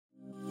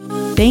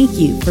Thank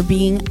you for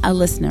being a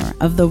listener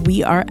of the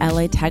We Are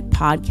LA Tech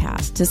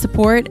podcast. To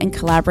support and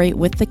collaborate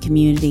with the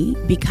community,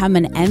 become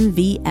an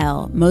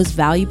MVL Most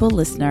Valuable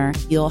Listener.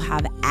 You'll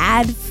have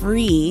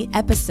ad-free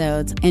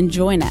episodes and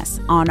join us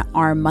on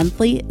our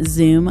monthly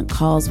Zoom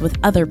calls with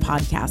other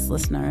podcast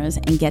listeners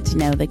and get to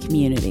know the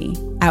community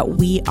at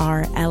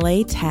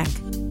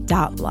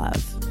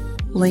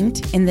WeAreLATech.love.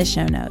 Linked in the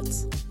show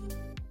notes.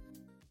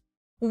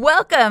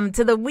 Welcome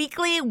to the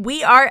weekly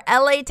We Are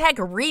LA Tech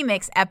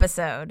remix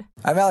episode.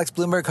 I'm Alex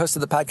Bloomberg, host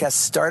of the podcast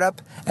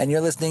Startup, and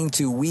you're listening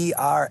to We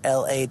Are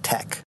LA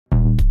Tech.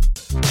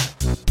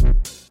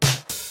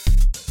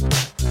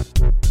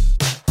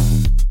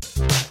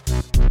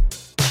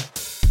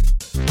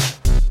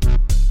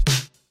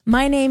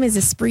 My name is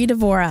Esprit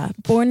Devora,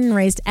 born and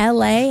raised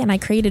LA, and I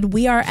created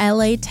We Are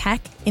LA Tech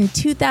in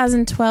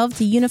 2012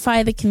 to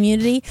unify the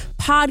community.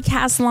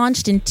 Podcast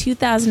launched in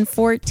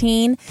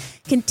 2014,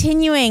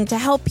 continuing to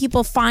help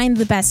people find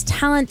the best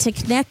talent, to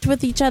connect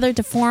with each other,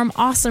 to form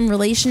awesome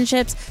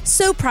relationships.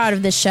 So proud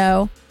of this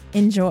show.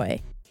 Enjoy.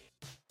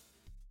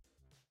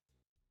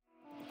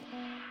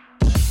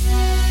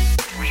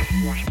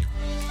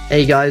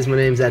 Hey guys, my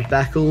name's Ed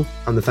Beccle.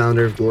 I'm the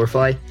founder of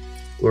Glorify.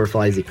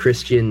 Glorify is a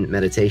Christian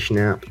meditation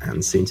app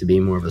and soon to be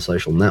more of a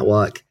social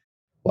network.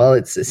 Well,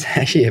 it's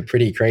actually a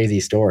pretty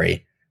crazy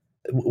story.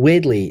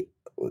 Weirdly,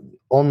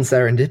 on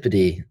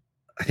serendipity,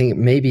 I think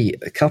maybe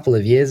a couple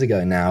of years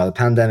ago now, the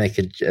pandemic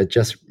had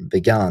just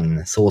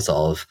begun, sort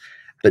of,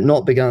 but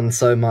not begun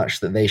so much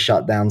that they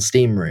shut down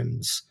steam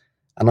rooms.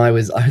 And I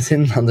was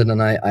in London,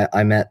 and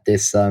I met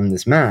this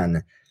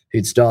man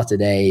who'd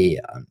started a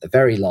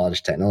very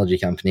large technology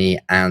company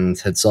and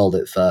had sold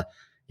it for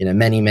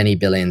many, many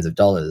billions of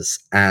dollars.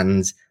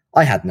 And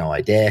I had no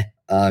idea.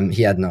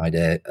 He had no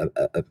idea,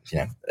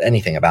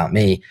 anything about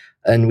me.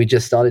 And we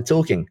just started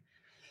talking.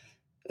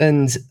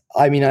 And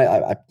I mean,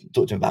 I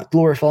talked to him about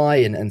Glorify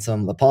and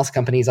some of the past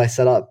companies I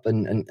set up.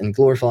 And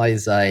Glorify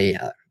is a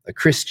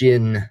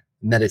Christian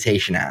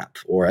meditation app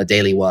or a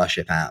daily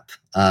worship app.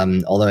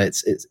 Although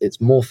it's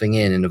morphing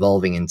in and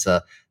evolving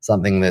into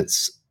something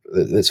that's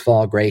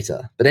far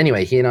greater. But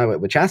anyway, he and I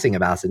were chatting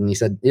about it, and he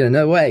said,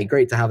 no way,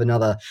 great to have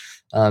another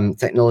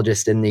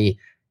technologist in the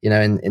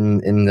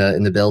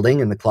in the building,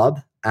 in the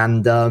club.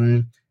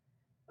 And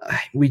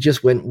we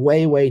just went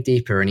way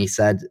deeper, and he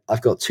said,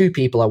 I've got two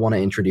people I want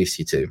to introduce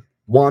you to.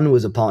 One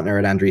was a partner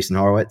at Andreessen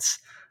Horowitz,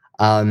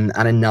 and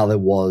another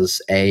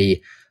was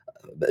a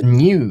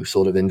new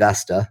sort of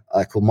investor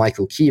called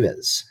Michael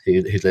Kivers,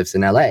 who lives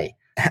in LA.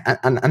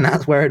 And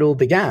that's where it all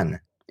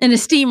began. In a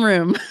steam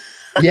room.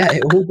 Yeah,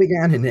 it all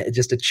began in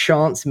just a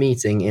chance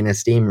meeting in a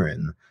steam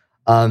room.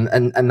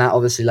 And that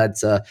obviously led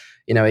to,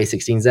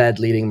 A16Z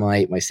leading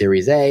my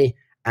Series A,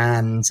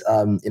 and,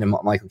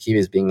 Michael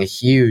Kivers being a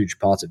huge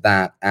part of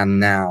that. And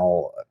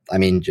now, I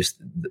mean,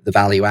 just the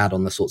value add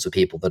on the sorts of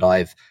people that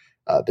I've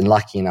been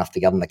lucky enough to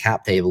get on the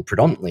cap table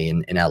predominantly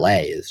in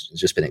LA has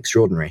just been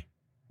extraordinary.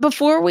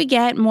 Before we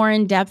get more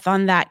in depth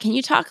on that, can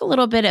you talk a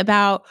little bit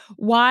about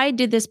why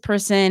did this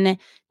person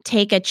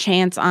take a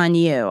chance on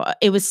you?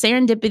 It was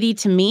serendipity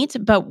to meet,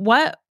 but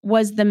what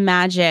was the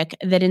magic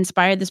that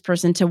inspired this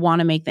person to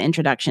want to make the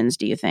introductions,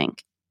 do you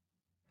think?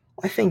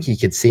 I think he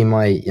could see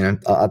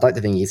I'd like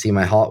to think he could see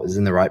my heart was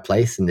in the right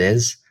place, and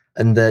is,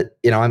 and that,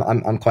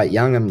 I'm quite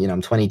young.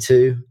 I'm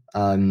 22.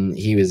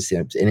 He was,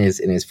 in his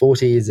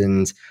 40s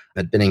and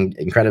had been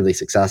incredibly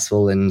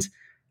successful. And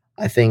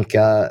I think,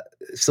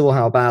 saw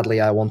how badly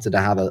I wanted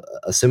to have a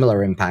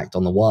similar impact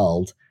on the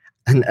world,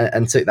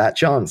 and took that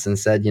chance and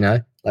said,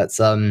 let's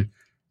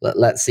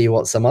see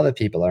what some other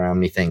people around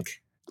me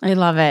think. I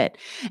love it.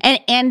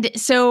 And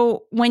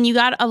so when you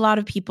got a lot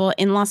of people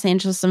in Los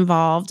Angeles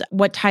involved,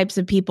 what types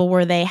of people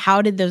were they?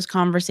 How did those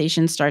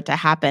conversations start to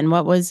happen?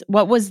 What was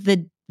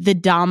the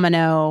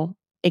domino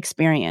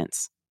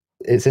experience?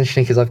 It's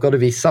interesting because I've got to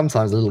be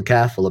sometimes a little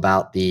careful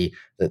about the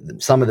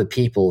some of the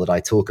people that I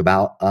talk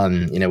about,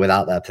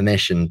 without their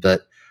permission.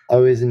 But I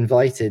was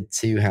invited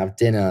to have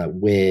dinner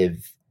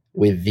with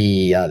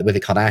the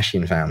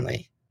Kardashian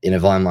family,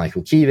 via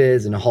Michael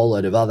Kivers and a whole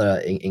load of other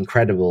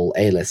incredible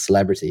A-list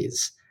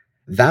celebrities.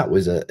 That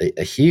was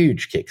a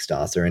huge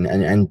Kickstarter.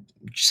 And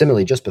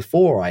similarly, just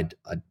before I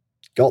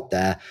got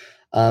there,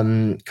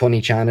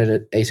 Connie Chan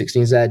at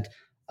A16Z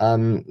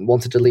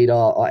wanted to lead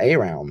our A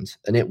round.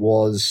 And it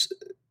was,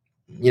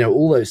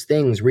 all those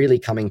things really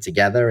coming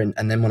together.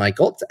 And then when I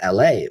got to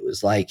LA, it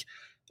was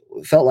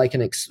felt like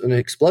an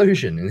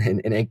explosion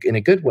in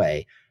a good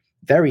way.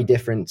 Very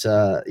different,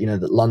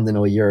 the London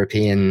or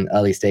European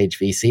early stage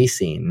VC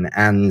scene.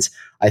 And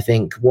I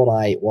think what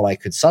I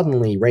could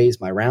suddenly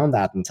raise my round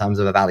at in terms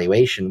of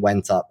evaluation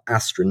went up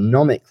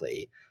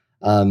astronomically.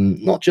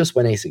 Not just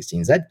when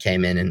A16Z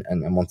came in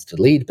and wanted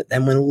to lead, but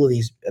then when all of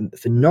these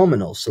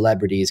phenomenal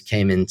celebrities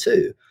came in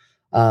too.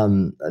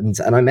 And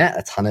I met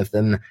a ton of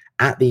them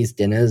at these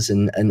dinners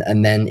and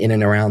then in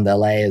and around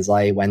LA as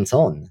I went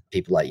on.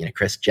 People like,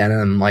 Kris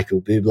Jenner,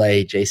 Michael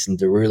Bublé, Jason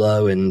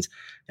Derulo, and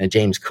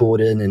James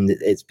Corden, and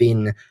it's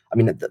been, I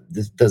mean,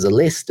 there's a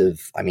list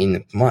of, I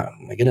mean, my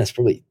goodness,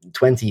 probably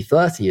 20,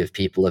 30 of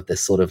people of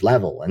this sort of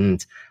level.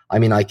 And I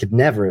mean, I could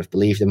never have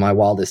believed in my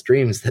wildest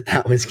dreams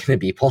that was going to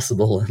be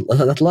possible,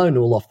 let alone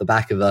all off the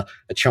back of a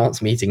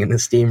chance meeting in the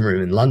steam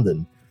room in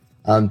London.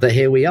 But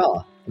here we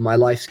are. My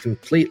life's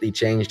completely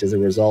changed as a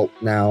result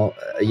now,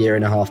 a year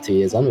and a half, 2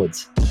 years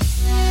onwards.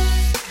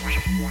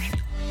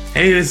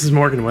 Hey, this is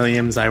Morgan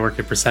Williams. I work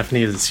at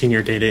Persephone as a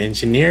senior data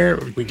engineer.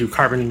 We do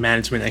carbon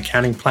management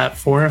accounting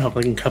platform,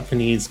 helping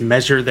companies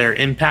measure their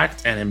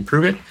impact and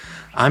improve it.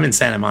 I'm in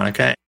Santa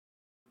Monica.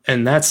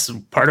 And that's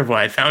part of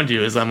why I found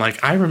you is I'm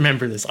like, I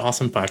remember this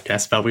awesome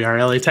podcast about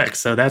WeAreLATech.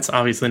 So that's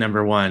obviously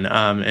number one.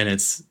 And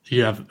it's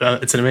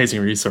an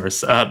amazing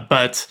resource.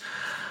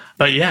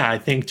 But yeah, I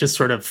think just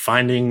sort of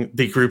finding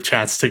the group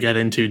chats to get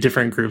into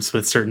different groups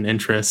with certain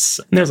interests.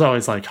 And there's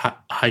always like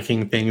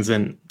hiking things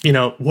and,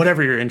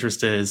 whatever your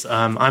interest is.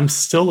 I'm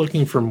still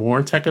looking for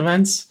more tech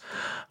events.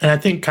 And I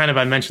think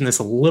I mentioned this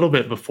a little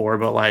bit before,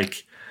 but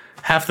like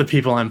half the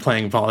people I'm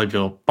playing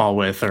volleyball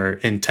with are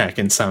in tech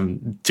in some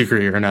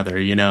degree or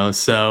another,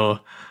 So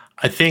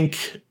I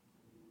think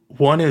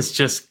one is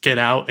just get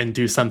out and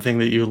do something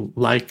that you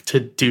like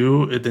to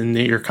do and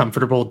that you're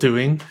comfortable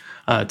doing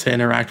to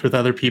interact with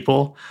other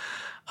people.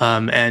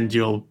 And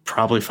you'll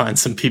probably find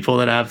some people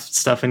that have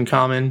stuff in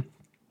common.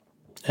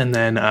 And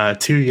then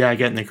two,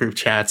 get in the group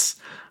chats,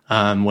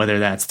 whether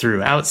that's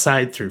through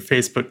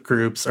Facebook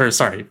groups,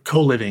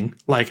 co-living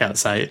like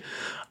Outside,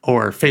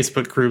 or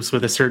Facebook groups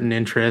with a certain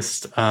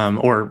interest,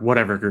 or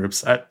whatever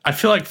groups. I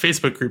feel like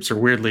Facebook groups are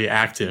weirdly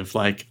active.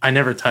 Like I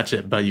never touch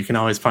it, but you can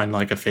always find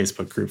like a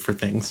Facebook group for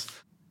things.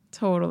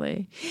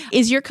 Totally.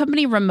 Is your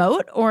company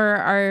remote or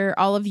are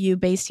all of you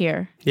based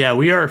here? Yeah,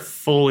 we are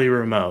fully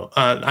remote.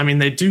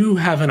 They do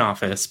have an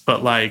office,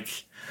 but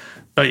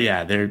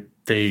yeah,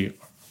 they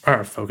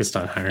are focused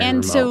on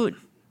hiring remote.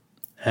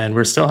 And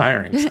we're still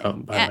hiring. So,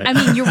 by the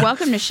way. You're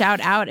welcome to shout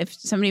out if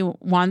somebody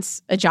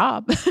wants a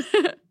job.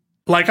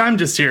 Like I'm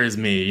just here as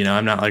me,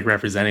 I'm not like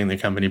representing the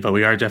company, but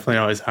we are definitely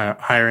always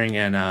hiring.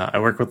 And I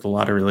work with a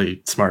lot of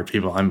really smart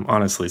people. I'm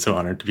honestly so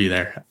honored to be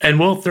there. And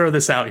we'll throw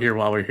this out here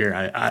while we're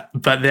here.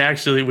 But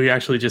we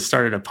actually just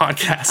started a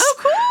podcast. Oh,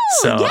 cool.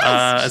 So,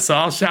 yes. So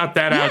I'll shout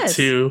that out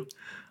too.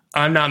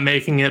 I'm not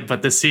making it,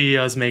 but the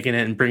CEO is making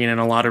it and bringing in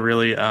a lot of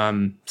really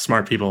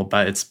smart people.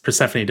 But it's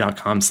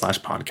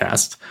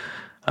Persephone.com/podcast.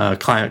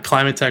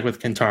 Climate Tech with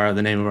Kentara,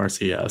 the name of our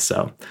CEO.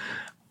 So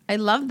I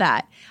love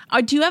that.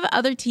 Do you have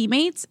other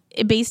teammates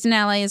based in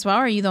LA as well,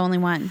 or are you the only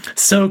one?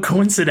 So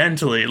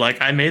coincidentally,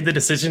 I made the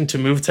decision to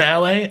move to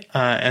LA,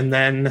 and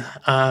then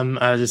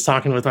I was just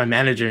talking with my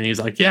manager, and he was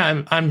like,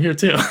 "Yeah, I'm here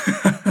too."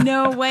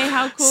 No way!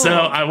 How cool! So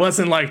I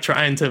wasn't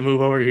trying to move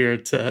over here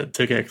to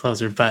get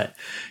closer, but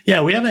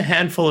yeah, we have a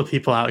handful of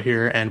people out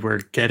here, and we're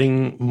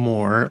getting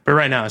more. But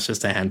right now, it's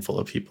just a handful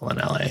of people in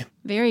LA.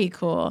 Very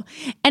cool.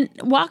 And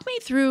walk me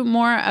through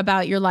more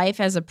about your life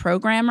as a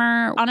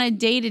programmer on a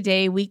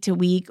day-to-day,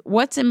 week-to-week.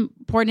 What's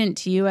important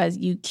to you as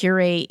you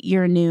curate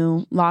your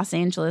new Los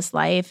Angeles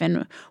life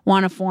and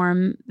want to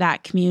form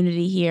that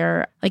community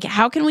here?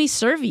 How can we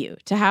serve you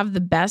to have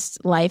the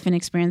best life and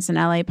experience in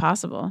LA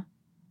possible?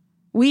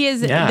 We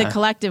as the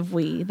collective all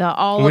we of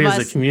us.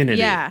 We as a community.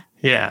 Yeah.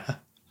 Yeah.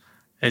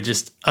 And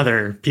just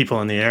other people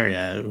in the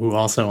area who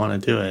also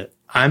want to do it.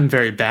 I'm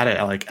very bad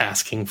at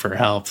asking for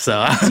help.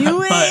 So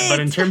do it. But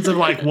in terms of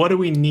what do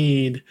we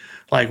need?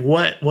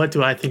 What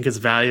do I think is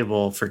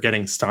valuable for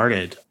getting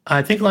started?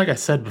 I think, like I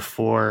said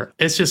before,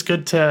 it's just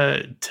good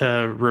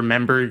to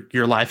remember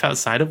your life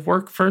outside of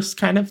work first,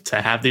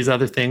 to have these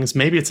other things.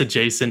 Maybe it's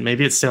adjacent,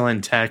 maybe it's still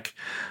in tech,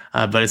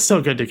 but it's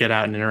still good to get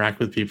out and interact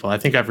with people. I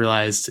think I've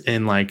realized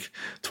in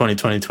 2020,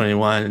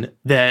 2021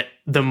 that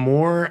the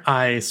more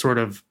I sort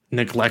of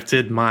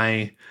neglected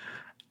my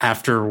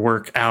after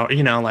work out,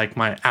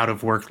 my out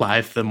of work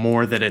life, the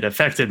more that it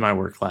affected my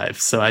work life.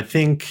 So I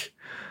think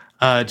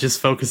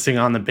just focusing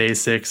on the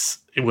basics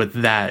with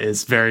that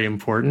is very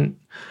important.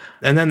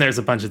 And then there's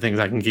a bunch of things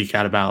I can geek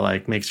out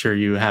about, make sure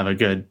you have a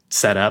good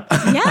setup.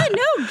 Yeah,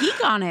 no,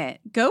 geek on it.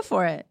 Go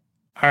for it.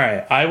 All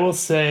right. I will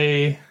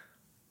say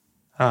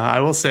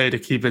to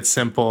keep it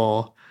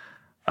simple,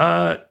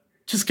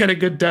 just get a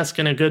good desk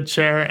and a good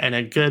chair and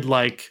a good,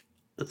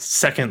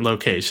 second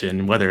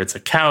location, whether it's a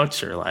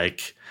couch or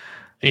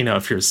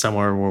if you're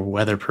somewhere where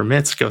weather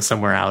permits, go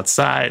somewhere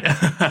outside,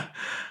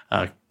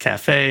 a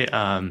cafe.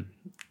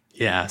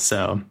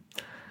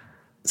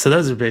 So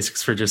those are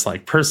basics for just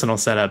personal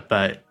setup.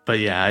 But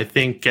yeah, I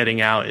think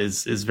getting out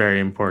is very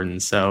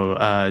important.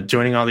 So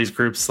joining all these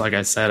groups, like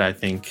I said, I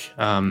think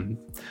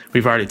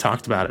we've already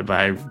talked about it,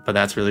 but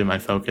that's really my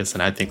focus.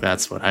 And I think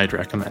that's what I'd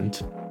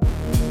recommend.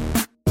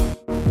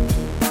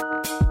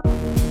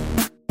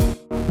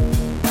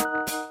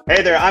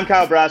 Hey there, I'm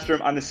Kyle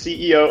Brastrom. I'm the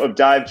CEO of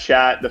Dive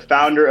Chat, the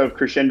founder of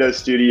Crescendo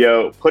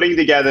Studio, putting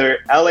together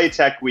LA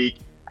Tech Week,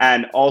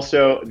 and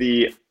also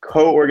the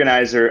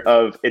co-organizer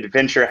of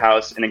Adventure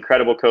House, an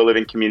incredible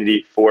co-living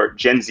community for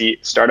Gen Z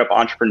startup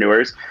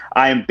entrepreneurs.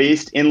 I am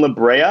based in La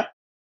Brea.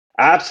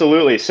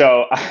 Absolutely.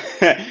 So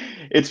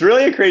It's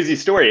really a crazy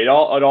story. It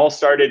all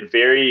started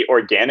very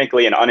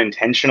organically and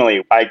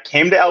unintentionally. I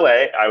came to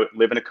LA. I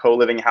live in a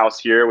co-living house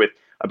here with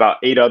about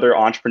 8 other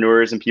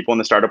entrepreneurs and people in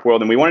the startup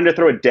world, and we wanted to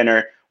throw a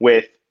dinner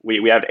with.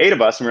 We have 8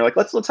 of us, and we were like,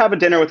 let's have a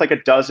dinner with like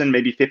a dozen,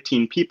 maybe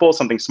 15 people,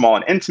 something small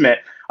and intimate.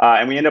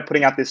 And we end up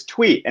putting out this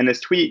tweet, and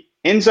this tweet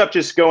ends up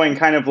just going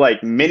kind of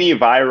like mini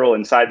viral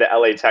inside the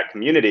LA Tech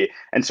community.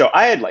 And so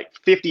I had like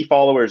 50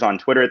 followers on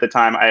Twitter at the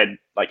time. I had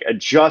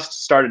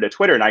just started a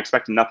Twitter, and I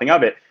expected nothing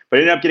of it, but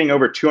it ended up getting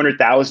over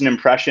 200,000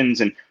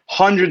 impressions, and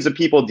hundreds of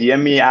people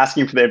DM me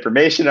asking for the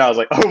information. And I was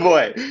like, oh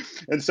boy.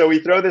 And so we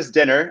throw this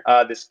dinner,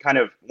 this kind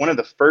of one of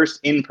the first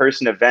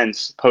in-person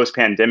events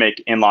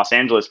post-pandemic in Los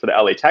Angeles for the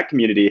LA Tech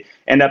community,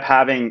 end up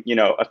having,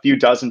 a few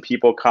dozen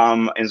people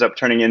come, ends up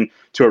turning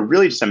into a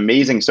really just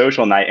amazing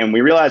social night. And we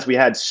realized we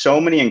had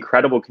so many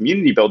incredible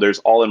community builders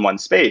all in one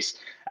space.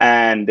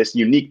 And this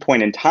unique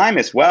point in time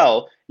as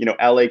well,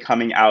 LA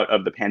coming out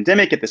of the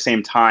pandemic at the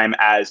same time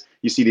as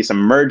you see this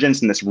emergence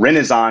and this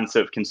renaissance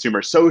of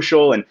consumer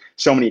social and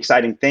so many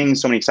exciting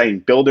things, so many exciting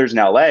builders in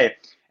LA.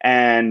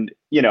 And,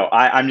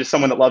 I'm just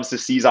someone that loves to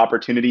seize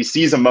opportunities,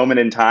 seize a moment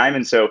in time.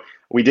 And so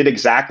we did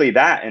exactly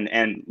that.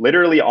 And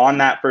literally at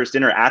that first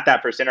dinner, I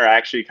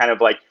actually kind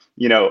of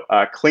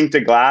clinked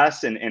a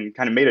glass and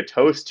kind of made a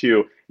toast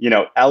to,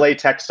 LA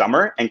Tech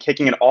Summer and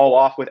kicking it all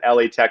off with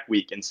LA Tech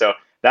Week. And so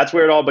that's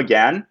where it all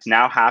began. It's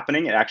now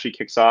happening. It actually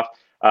kicks off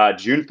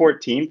June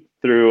 14th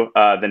through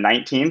the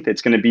 19th.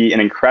 It's going to be an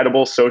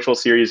incredible social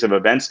series of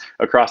events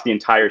across the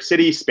entire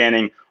city,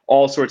 spanning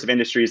all sorts of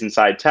industries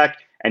inside tech,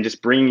 and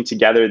just bringing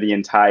together the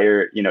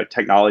entire,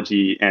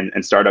 technology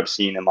and startup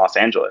scene in Los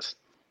Angeles.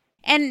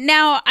 And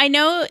now I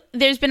know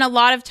there's been a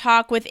lot of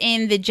talk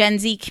within the Gen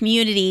Z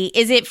community.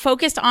 Is it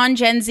focused on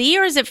Gen Z,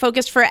 or is it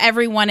focused for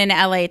everyone in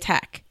LA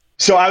Tech?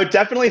 So I would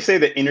definitely say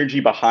the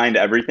energy behind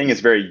everything is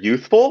very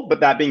youthful.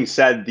 But that being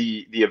said,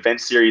 the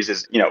event series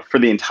is, for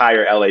the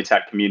entire LA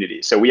Tech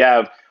community. So we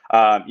have,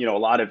 a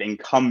lot of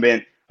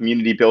incumbent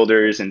community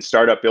builders and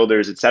startup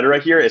builders, et cetera,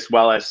 here, as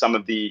well as some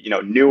of the,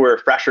 newer,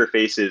 fresher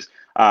faces.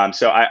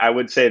 So I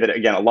would say that,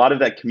 again, a lot of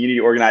the community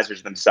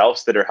organizers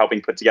themselves that are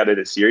helping put together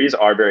this series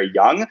are very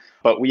young,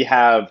 but we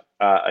have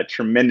a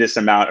tremendous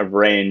amount of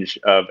range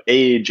of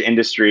age,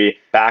 industry,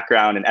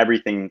 background, and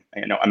everything,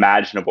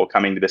 imaginable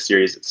coming to the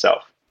series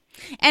itself.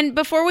 And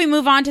before we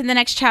move on to the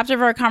next chapter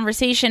of our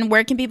conversation,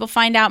 where can people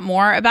find out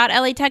more about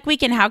LA Tech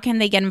Week, and how can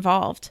they get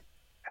involved?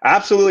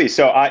 Absolutely.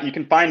 So you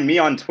can find me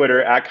on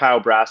Twitter at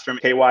Kyle Brastrom,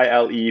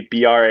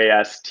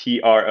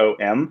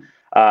 KYLEBRASTROM.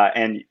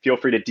 And feel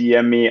free to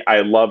DM me.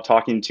 I love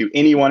talking to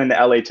anyone in the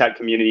LA Tech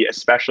community,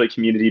 especially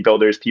community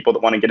builders, people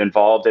that want to get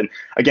involved. And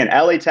again,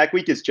 LA Tech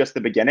Week is just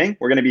the beginning.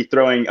 We're going to be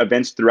throwing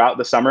events throughout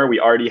the summer. We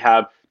already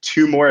have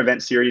 2 more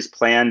event series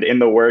planned in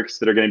the works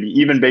that are going to be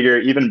even bigger,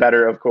 even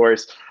better, of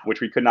course,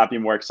 which we could not be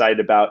more excited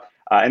about.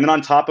 And then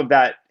on top of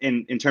that,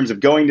 in terms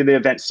of going to the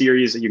event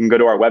series, you can go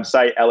to our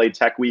website,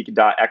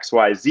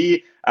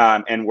 latechweek.xyz,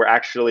 and we're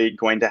actually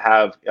going to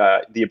have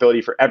the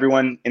ability for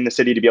everyone in the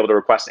city to be able to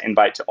request an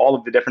invite to all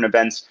of the different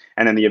events,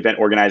 and then the event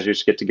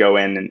organizers get to go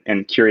in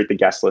and curate the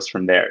guest list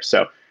from there.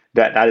 So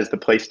that is the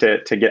place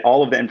to get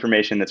all of the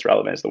information that's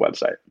relevant, is the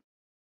website.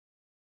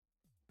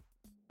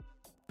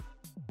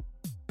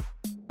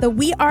 The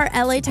We Are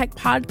LA Tech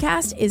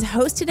podcast is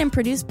hosted and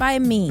produced by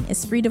me,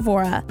 Esprit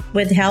Devora,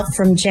 with help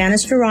from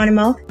Janice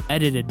Geronimo.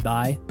 Edited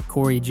by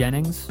Corey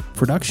Jennings.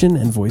 Production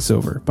and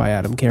voiceover by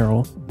Adam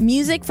Carroll.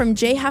 Music from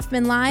Jay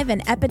Huffman Live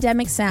and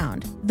Epidemic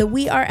Sound. The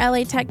We Are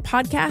LA Tech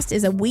podcast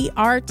is a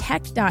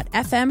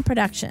WeAreTech.fm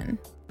production.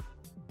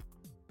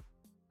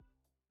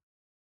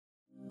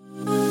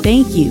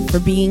 Thank you for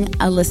being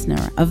a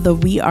listener of the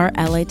We Are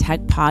LA Tech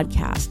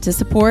podcast. To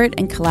support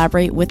and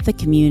collaborate with the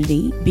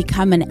community,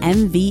 become an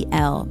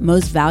MVL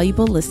Most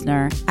Valuable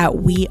Listener at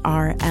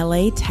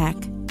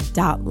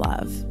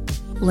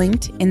WeAreLATech.love.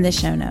 Linked in the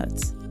show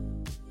notes.